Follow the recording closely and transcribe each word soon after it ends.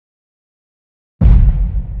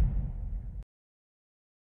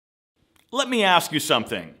Let me ask you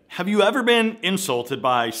something. Have you ever been insulted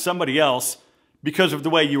by somebody else because of the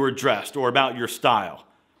way you were dressed or about your style?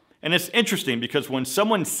 And it's interesting because when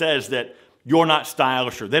someone says that you're not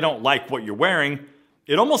stylish or they don't like what you're wearing,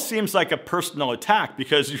 it almost seems like a personal attack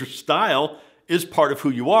because your style is part of who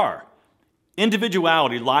you are.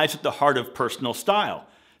 Individuality lies at the heart of personal style.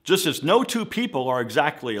 Just as no two people are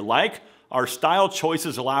exactly alike, our style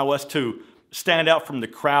choices allow us to stand out from the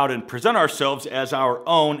crowd and present ourselves as our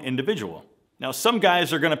own individual. Now, some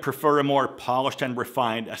guys are going to prefer a more polished and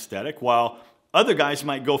refined aesthetic, while other guys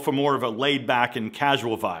might go for more of a laid-back and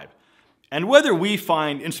casual vibe. And whether we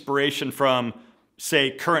find inspiration from,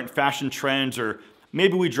 say, current fashion trends, or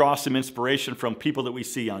maybe we draw some inspiration from people that we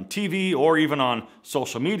see on TV or even on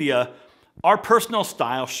social media, our personal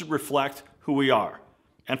style should reflect who we are.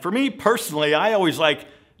 And for me personally, I always like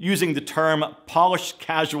using the term polished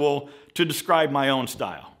casual to describe my own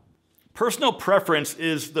style. Personal preference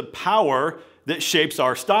is the power that shapes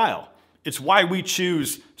our style. It's why we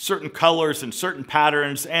choose certain colors and certain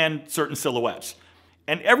patterns and certain silhouettes.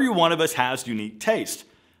 And every one of us has unique taste.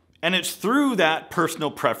 And it's through that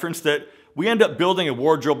personal preference that we end up building a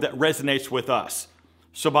wardrobe that resonates with us.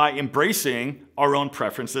 So by embracing our own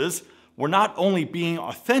preferences, we're not only being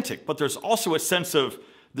authentic, but there's also a sense of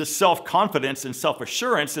the self-confidence and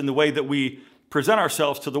self-assurance in the way that we present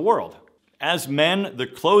ourselves to the world. As men, the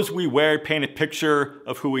clothes we wear paint a picture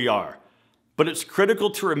of who we are. But it's critical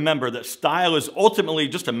to remember that style is ultimately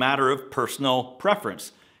just a matter of personal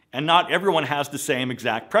preference, and not everyone has the same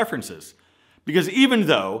exact preferences. Because even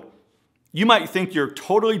though you might think you're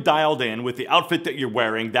totally dialed in with the outfit that you're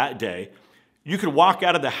wearing that day, you could walk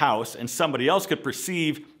out of the house and somebody else could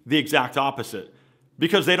perceive the exact opposite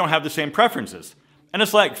because they don't have the same preferences. And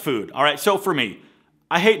it's like food, all right? So for me,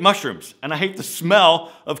 I hate mushrooms and I hate the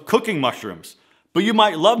smell of cooking mushrooms, but you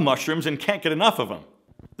might love mushrooms and can't get enough of them.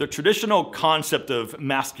 The traditional concept of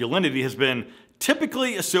masculinity has been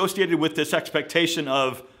typically associated with this expectation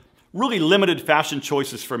of really limited fashion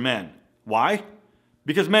choices for men. Why?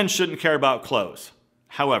 Because men shouldn't care about clothes.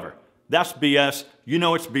 However, that's BS. You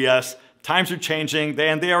know it's BS. Times are changing,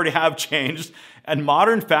 and they already have changed, and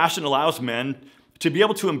modern fashion allows men to be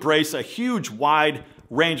able to embrace a huge, wide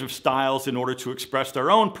range of styles in order to express their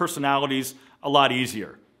own personalities a lot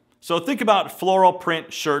easier. So think about floral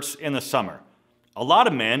print shirts in the summer. A lot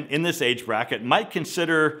of men in this age bracket might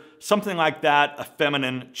consider something like that a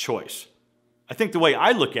feminine choice. I think the way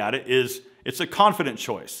I look at it is it's a confident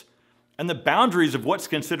choice. And the boundaries of what's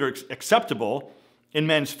considered acceptable in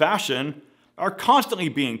men's fashion are constantly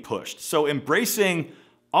being pushed. So embracing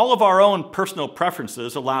all of our own personal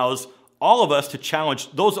preferences allows all of us to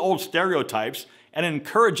challenge those old stereotypes and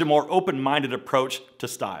encourage a more open-minded approach to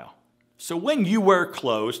style. So when you wear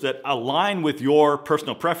clothes that align with your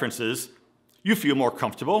personal preferences, you feel more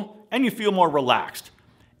comfortable and you feel more relaxed.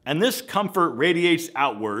 And this comfort radiates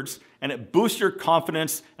outwards and it boosts your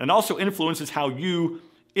confidence and also influences how you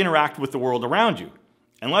interact with the world around you.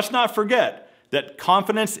 And let's not forget that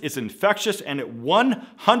confidence is infectious and it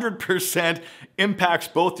 100% impacts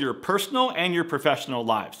both your personal and your professional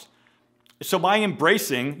lives. So by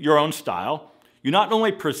embracing your own style, you not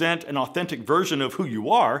only present an authentic version of who you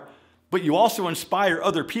are, but you also inspire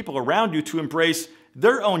other people around you to embrace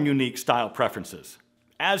their own unique style preferences.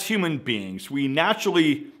 As human beings, we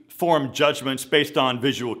naturally form judgments based on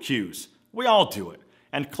visual cues. We all do it.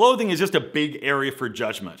 And clothing is just a big area for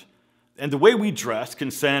judgment. And the way we dress can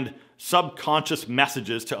send subconscious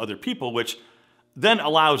messages to other people, which then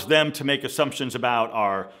allows them to make assumptions about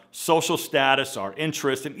our social status, our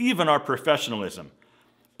interests, and even our professionalism.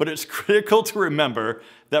 But it's critical to remember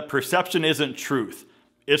that perception isn't truth.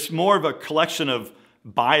 It's more of a collection of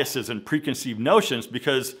biases and preconceived notions,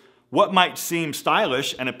 because what might seem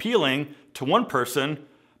stylish and appealing to one person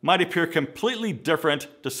might appear completely different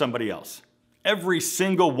to somebody else. Every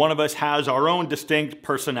single one of us has our own distinct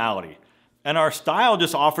personality, and our style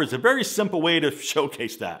just offers a very simple way to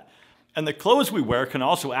showcase that. And the clothes we wear can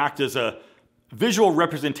also act as a visual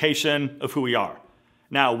representation of who we are.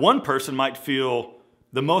 Now, one person might feel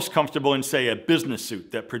the most comfortable in, say, a business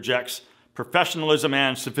suit that projects professionalism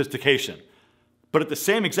and sophistication. But at the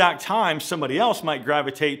same exact time, somebody else might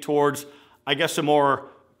gravitate towards, I guess, a more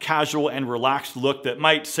casual and relaxed look that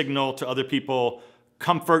might signal to other people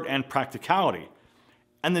comfort and practicality.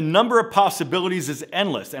 And the number of possibilities is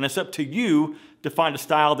endless, and it's up to you to find a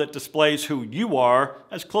style that displays who you are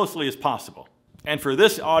as closely as possible. And for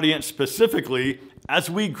this audience specifically, as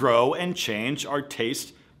we grow and change, our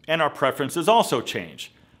tastes and our preferences also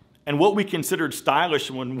change. And what we considered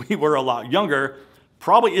stylish when we were a lot younger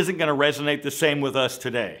probably isn't going to resonate the same with us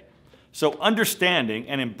today. So understanding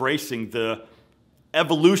and embracing the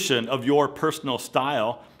evolution of your personal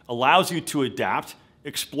style allows you to adapt,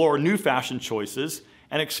 explore new fashion choices,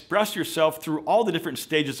 and express yourself through all the different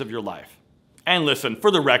stages of your life. And listen,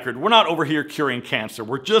 for the record, we're not over here curing cancer.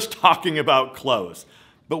 We're just talking about clothes.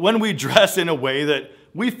 But when we dress in a way that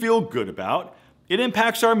we feel good about, it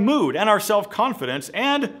impacts our mood and our self-confidence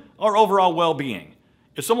and our overall well-being.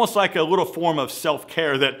 It's almost like a little form of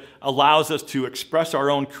self-care that allows us to express our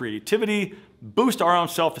own creativity, boost our own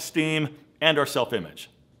self-esteem, and our self-image.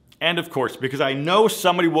 And of course, because I know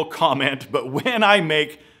somebody will comment, but when I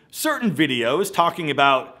make certain videos talking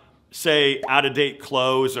about, say, out-of-date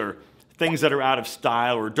clothes or things that are out of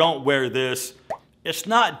style or don't wear this, it's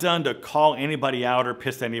not done to call anybody out or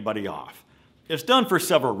piss anybody off. It's done for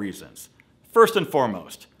several reasons. First and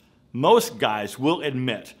foremost, most guys will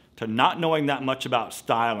admit to not knowing that much about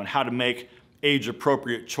style and how to make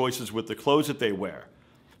age-appropriate choices with the clothes that they wear.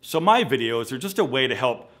 So my videos are just a way to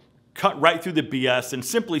help cut right through the BS and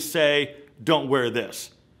simply say, don't wear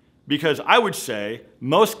this. Because I would say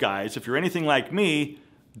most guys, if you're anything like me,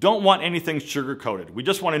 don't want anything sugar-coated. We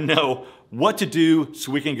just want to know what to do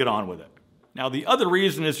so we can get on with it. Now, the other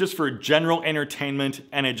reason is just for general entertainment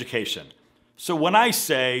and education. So when I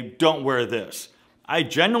say, don't wear this, I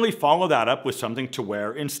generally follow that up with something to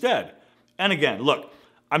wear instead. And again, look,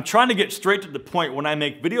 I'm trying to get straight to the point when I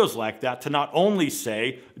make videos like that to not only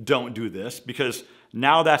say, don't do this, because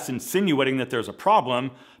now that's insinuating that there's a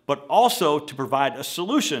problem, but also to provide a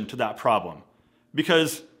solution to that problem.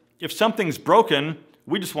 Because if something's broken,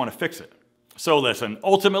 we just want to fix it. So listen,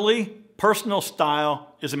 ultimately, personal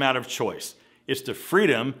style is a matter of choice. It's the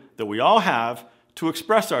freedom that we all have to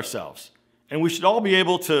express ourselves. And we should all be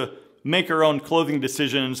able to make our own clothing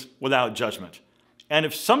decisions without judgment. And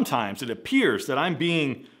if sometimes it appears that I'm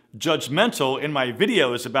being judgmental in my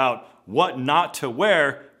videos about what not to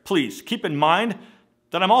wear, please keep in mind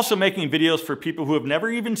that I'm also making videos for people who have never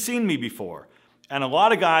even seen me before. And a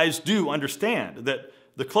lot of guys do understand that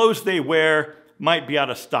the clothes they wear might be out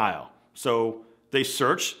of style. So they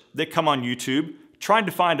search, they come on YouTube, trying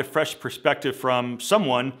to find a fresh perspective from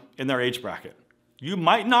someone in their age bracket. You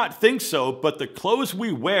might not think so, but the clothes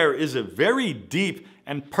we wear is a very deep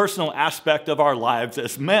and personal aspect of our lives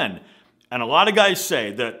as men. And a lot of guys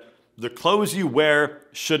say that the clothes you wear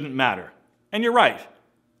shouldn't matter. And you're right,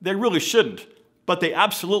 they really shouldn't, but they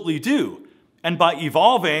absolutely do. And by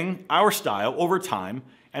evolving our style over time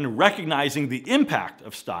and recognizing the impact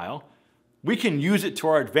of style, we can use it to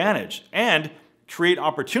our advantage and create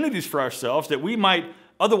opportunities for ourselves that we might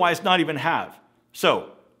otherwise not even have.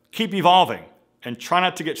 So keep evolving and try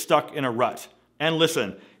not to get stuck in a rut. And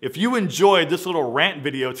listen, if you enjoyed this little rant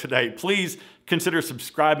video today, please consider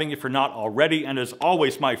subscribing if you're not already. And as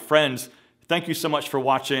always, my friends, thank you so much for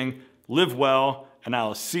watching. Live well, and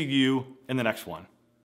I'll see you in the next one.